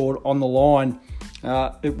record on the line.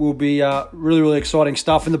 It will be really exciting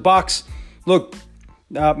stuff. And the Bucks, look,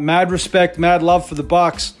 mad respect, mad love for the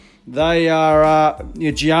Bucks. They are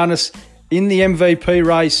Giannis in the MVP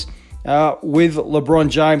race with LeBron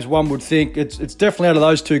James. One would think it's definitely out of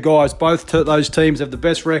those two guys. Both those teams have the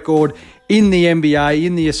best record in the NBA,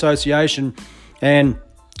 in the association, and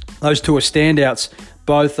those two are standouts.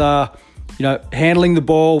 Both are, handling the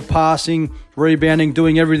ball, passing, rebounding,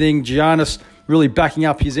 doing everything. Giannis really backing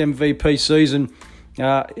up his MVP season.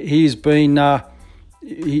 He's been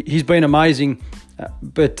amazing,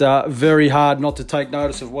 but very hard not to take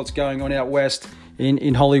notice of what's going on out west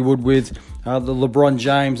in Hollywood with the LeBron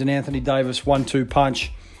James and Anthony Davis 1-2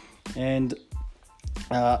 punch, and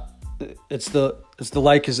it's the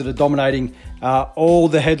Lakers that are dominating all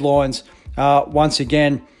the headlines once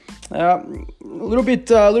again. A little bit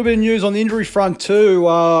of news on the injury front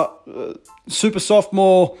too. Super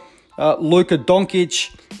sophomore Luka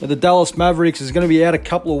Doncic of the Dallas Mavericks is going to be out a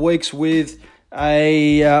couple of weeks with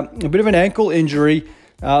a bit of an ankle injury.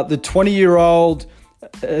 The 20-year-old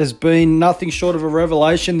has been nothing short of a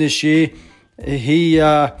revelation this year. He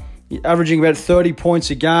averaging about 30 points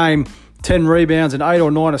a game, 10 rebounds and 8 or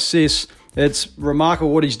 9 assists. It's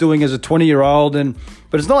remarkable what he's doing as a 20-year-old,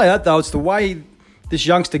 but it's not like that though. It's the way this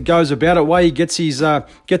youngster goes about it, way he gets his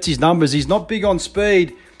numbers. He's not big on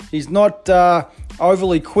speed. He's not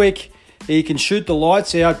overly quick. He can shoot the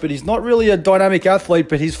lights out, but he's not really a dynamic athlete.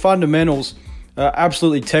 But his fundamentals are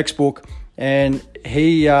absolutely textbook, and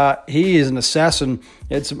he is an assassin.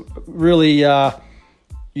 It's really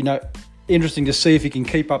interesting to see if he can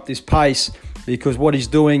keep up this pace, because what he's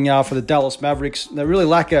doing for the Dallas Mavericks, they really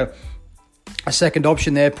lack a second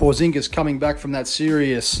option there. Porzingis coming back from that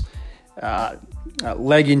serious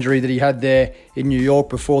leg injury that he had there in New York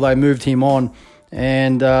before they moved him on,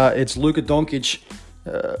 and it's Luka Doncic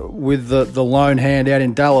with the lone hand out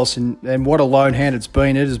in Dallas, and what a lone hand it's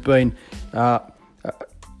been. It has been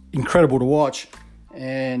incredible to watch,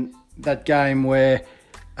 and that game where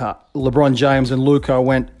LeBron James and Luka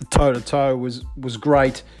went toe-to-toe was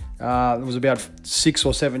great. It was about 6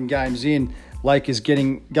 or 7 games in, Lakers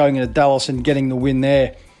going into Dallas and getting the win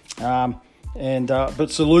there.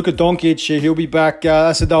 But so Luka Doncic, he'll be back.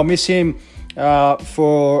 I said they'll miss him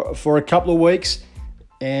for a couple of weeks,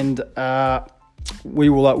 and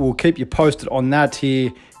we'll keep you posted on that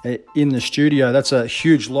here in the studio. That's a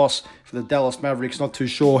huge loss for the Dallas Mavericks. Not too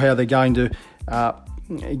sure how they're going to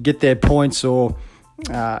get their points or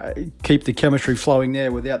keep the chemistry flowing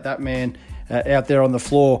there without that man out there on the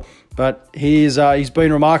floor. But he's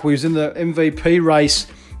been remarkable. He was in the MVP race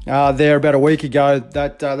there about a week ago.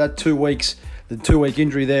 That 2 weeks, the 2-week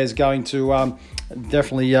injury there is going to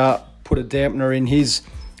definitely put a dampener in his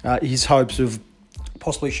hopes of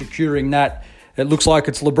possibly securing that. It looks like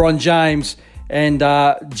it's LeBron James and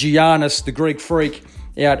Giannis, the Greek freak,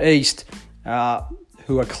 out east,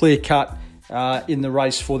 who are clear-cut in the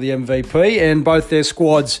race for the MVP, and both their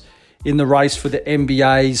squads in the race for the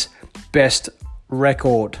NBA's best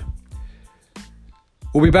record.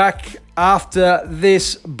 We'll be back after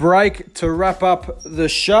this break to wrap up the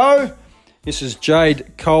show. This is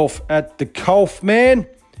Jade Culph at the Culphman.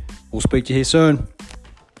 We'll speak to you here soon.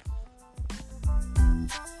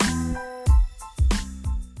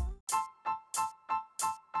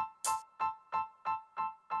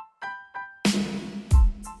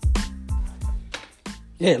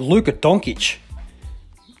 Yeah, Luka Doncic.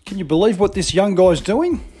 Can you believe what this young guy's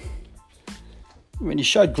doing? I mean, he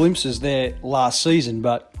showed glimpses there last season,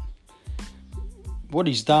 but what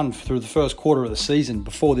he's done through the first quarter of the season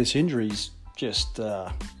before this injury is just...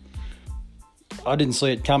 I didn't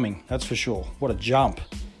see it coming, that's for sure. What a jump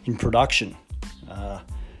in production.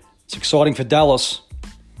 It's exciting for Dallas,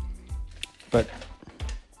 but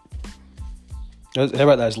how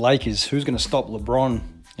about those Lakers? Who's going to stop LeBron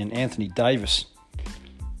and Anthony Davis?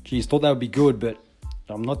 Geez, thought that would be good, but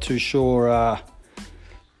I'm not too sure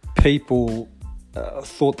people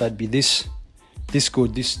thought they'd be this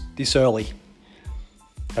good this early.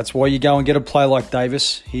 That's why you go and get a player like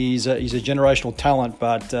Davis. He's a generational talent,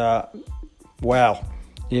 but wow,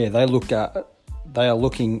 yeah, they are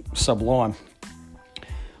looking sublime.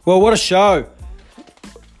 Well, what a show!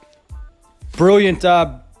 Brilliant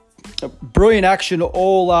action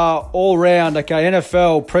all round. Okay,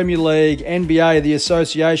 NFL, Premier League, NBA, the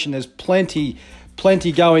association. There's plenty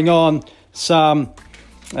going on. Some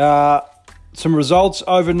results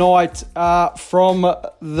overnight from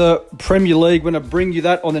the Premier League. We're going to bring you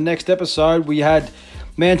that on the next episode. We had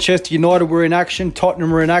Manchester United were in action,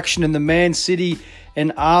 Tottenham were in action, and the Man City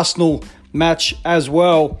and Arsenal match as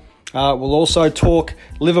well. We'll also talk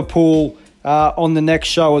Liverpool on the next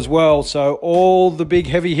show as well. So all the big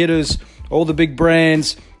heavy hitters, all the big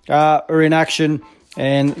brands are in action,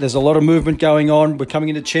 and there's a lot of movement going on. We're coming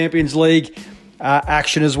into Champions League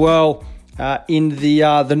action as well in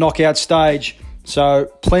the knockout stage.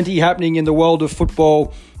 So plenty happening in the world of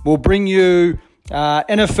football. We'll bring you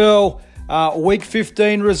NFL Week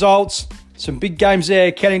 15 results. Some big games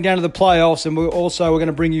there, counting down to the playoffs, and we're going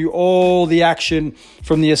to bring you all the action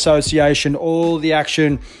from the association, all the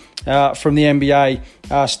action from the NBA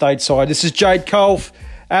stateside. This is Jade Culph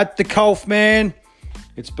at the Culphman.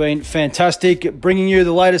 It's been fantastic bringing you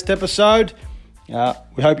the latest episode.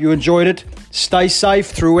 We hope you enjoyed it. Stay safe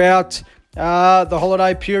throughout the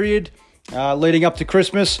holiday period leading up to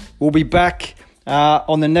Christmas. We'll be back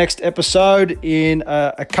on the next episode in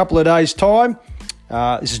a couple of days' time.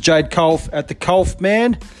 This is Jade Culph at the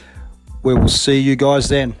Culphman. We will see you guys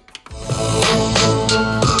then.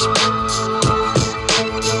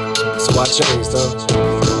 So I changed, huh?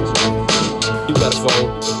 You got a phone.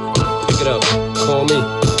 Pick it up. Call me.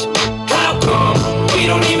 How come we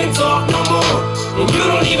don't even talk no more? And you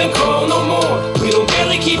don't even call no more. We don't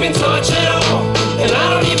barely keep in touch at all. And I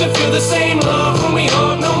don't even feel the same love when we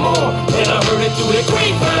hug no more. And I heard it through the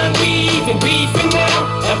grapevine, we even beefing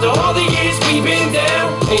now. After all the years we've been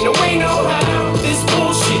down, ain't no way, no how. This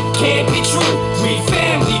bullshit can't be true. We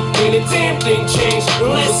family, ain't a damn thing changed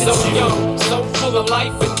unless it's so young, so full of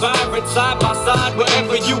life and vibrant, side by side.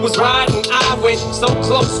 Wherever you was riding, I went so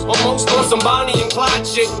close, almost on some Bonnie and Clyde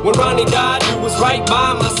shit. When Ronnie died, you was right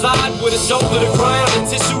by my side with a shoulder to cry on and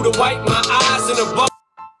tissue to wipe my eyes and a